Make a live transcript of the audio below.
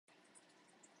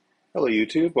Hello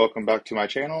YouTube, welcome back to my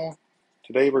channel.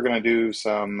 Today we're going to do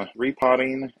some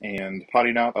repotting and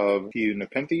potting out of a few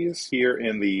Nepenthes here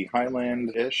in the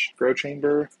Highland-ish grow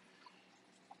chamber.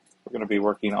 We're going to be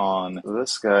working on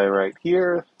this guy right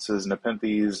here. This is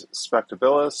Nepenthes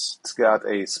spectabilis. It's got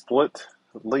a split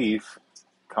leaf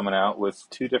coming out with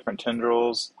two different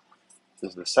tendrils.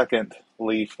 This is the second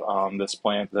leaf on this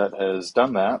plant that has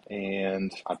done that,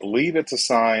 and I believe it's a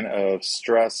sign of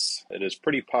stress. It is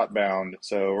pretty pot bound,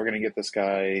 so we're going to get this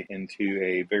guy into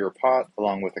a bigger pot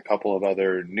along with a couple of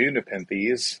other new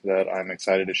Nepenthes that I'm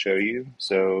excited to show you.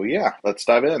 So yeah, let's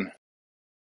dive in.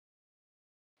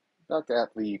 Back at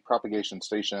the propagation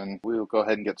station, we'll go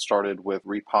ahead and get started with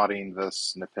repotting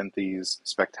this Nepenthes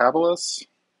spectabilis.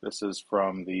 This is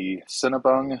from the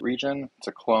Cinnabung region. It's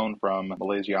a clone from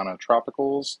Malaysiana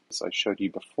tropicals. As I showed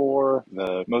you before,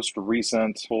 the most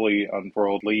recent fully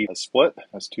unfurled leaf has split,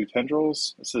 has two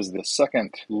tendrils. This is the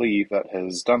second leaf that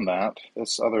has done that.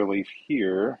 This other leaf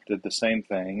here did the same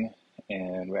thing,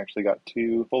 and we actually got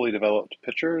two fully developed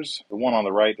pitchers. The one on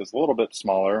the right is a little bit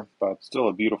smaller, but still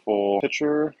a beautiful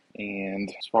pitcher. And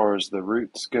as far as the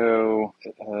roots go,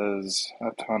 it has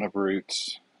a ton of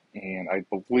roots. And I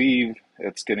believe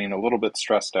it's getting a little bit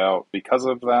stressed out because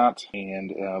of that,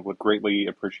 and would greatly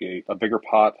appreciate a bigger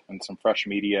pot and some fresh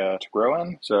media to grow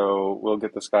in. So we'll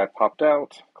get this guy popped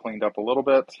out, cleaned up a little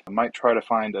bit. I might try to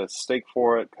find a stake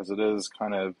for it because it is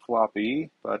kind of floppy,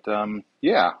 but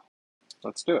yeah,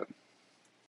 let's do it.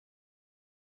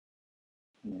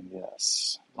 And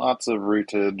yes, lots of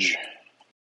rootage.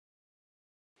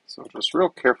 So just real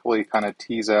carefully kind of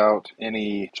tease out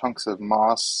any chunks of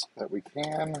moss that we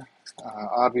can.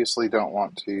 Obviously don't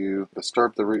want to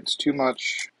disturb the roots too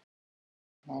much.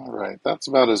 Alright, that's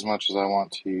about as much as I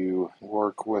want to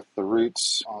work with the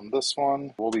roots on this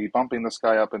one. We'll be bumping this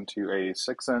guy up into a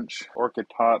 6-inch orchid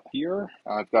pot here.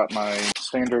 I've got my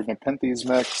standard Nepenthes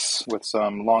mix with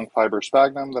some long fiber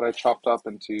sphagnum that I chopped up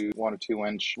into 1 to 2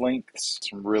 inch lengths,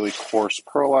 some really coarse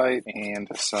perlite, and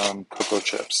some cocoa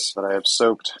chips that I have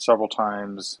soaked several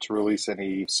times to release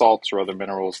any salts or other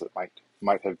minerals that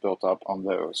might have built up on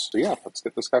those. So yeah, let's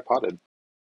get this guy potted.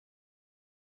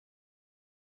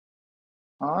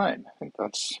 Alright, I think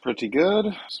that's pretty good.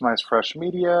 Some nice fresh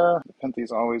media. The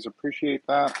Nepenthes always appreciate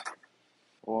that.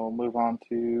 We'll move on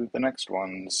to the next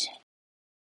ones.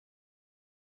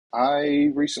 I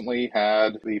recently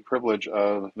had the privilege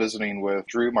of visiting with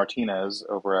Drew Martinez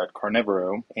over at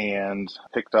Carnivero and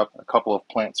picked up a couple of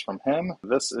plants from him.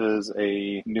 This is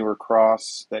a newer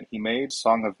cross that he made,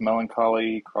 Song of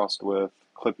Melancholy crossed with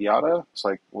Clipiata. Looks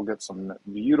like we'll get some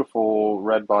beautiful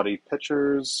red-bodied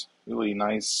pitchers. Really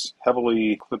nice,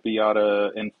 heavily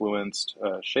Clipiata influenced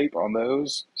shape on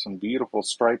those. Some beautiful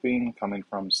striping coming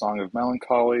from Song of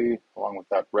Melancholy, along with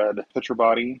that red pitcher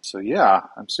body. So yeah,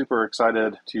 I'm super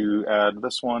excited to add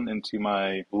this one into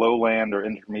my lowland or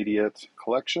intermediate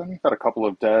collection. Got a couple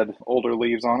of dead older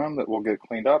leaves on them that will get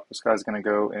cleaned up. This guy's going to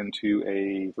go into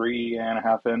a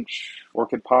 3.5-inch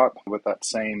orchid pot with that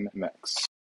same mix.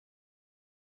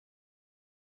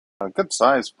 A good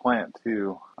sized plant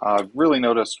too. I've really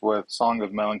noticed with Song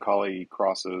of Melancholy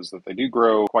crosses that they do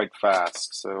grow quite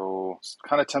fast, so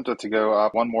kind of tempted to go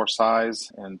up one more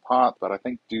size in pot, but I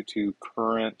think due to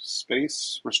current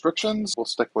space restrictions, we'll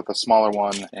stick with a smaller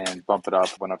one and bump it up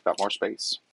when I've got more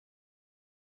space.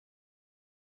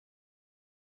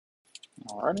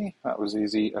 Alrighty, that was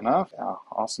easy enough. Yeah,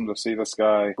 awesome to see this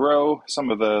guy grow. Some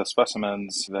of the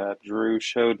specimens that Drew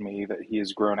showed me that he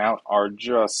has grown out are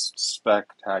just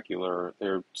spectacular.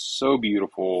 They're so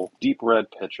beautiful. Deep red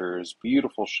pitchers,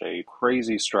 beautiful shape,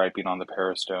 crazy striping on the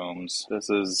peristomes. This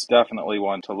is definitely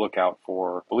one to look out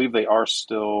for. I believe they are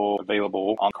still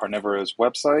available on Carnivero's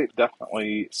website.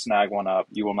 Definitely snag one up.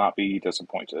 You will not be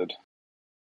disappointed.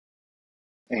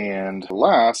 And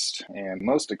last and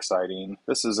most exciting,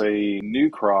 this is a new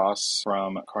cross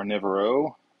from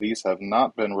Carnivero. These have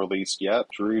not been released yet.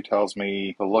 Drew tells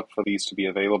me to look for these to be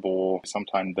available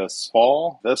sometime this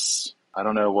fall. I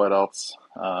don't know what else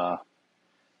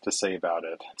to say about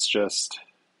it. It's just,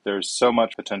 there's so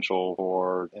much potential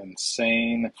for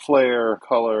insane flare,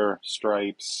 color,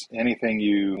 stripes, anything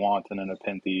you want in a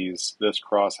Nepenthes. This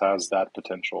cross has that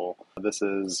potential. This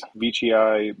is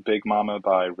Veitchii Big Mama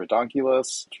by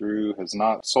Redonculus. Drew has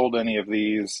not sold any of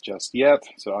these just yet,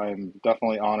 so I'm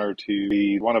definitely honored to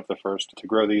be one of the first to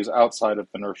grow these outside of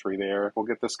the nursery there. We'll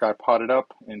get this guy potted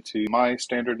up into my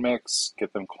standard mix,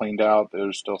 get them cleaned out.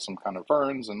 There's still some kind of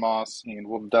ferns and moss, and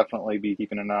we'll definitely be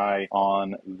keeping an eye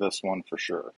on this one for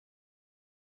sure.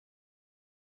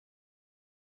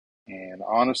 And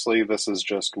honestly, this is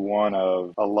just one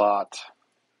of a lot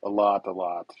a lot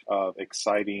of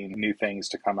exciting new things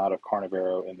to come out of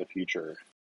Carnivero in the future.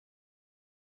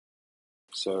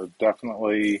 So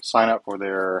definitely sign up for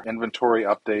their inventory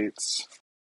updates.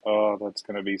 Oh, that's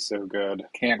going to be so good.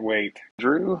 Can't wait.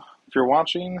 Drew, if you're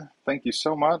watching, thank you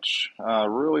so much.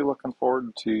 Really looking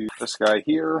forward to this guy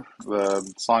here, the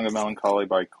Song of Melancholy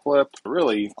by Clip.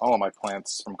 Really, all of my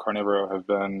plants from Carnivero have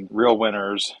been real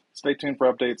winners. Stay tuned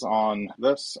for updates on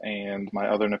this and my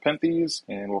other Nepenthes,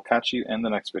 and we'll catch you in the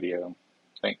next video.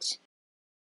 Thanks.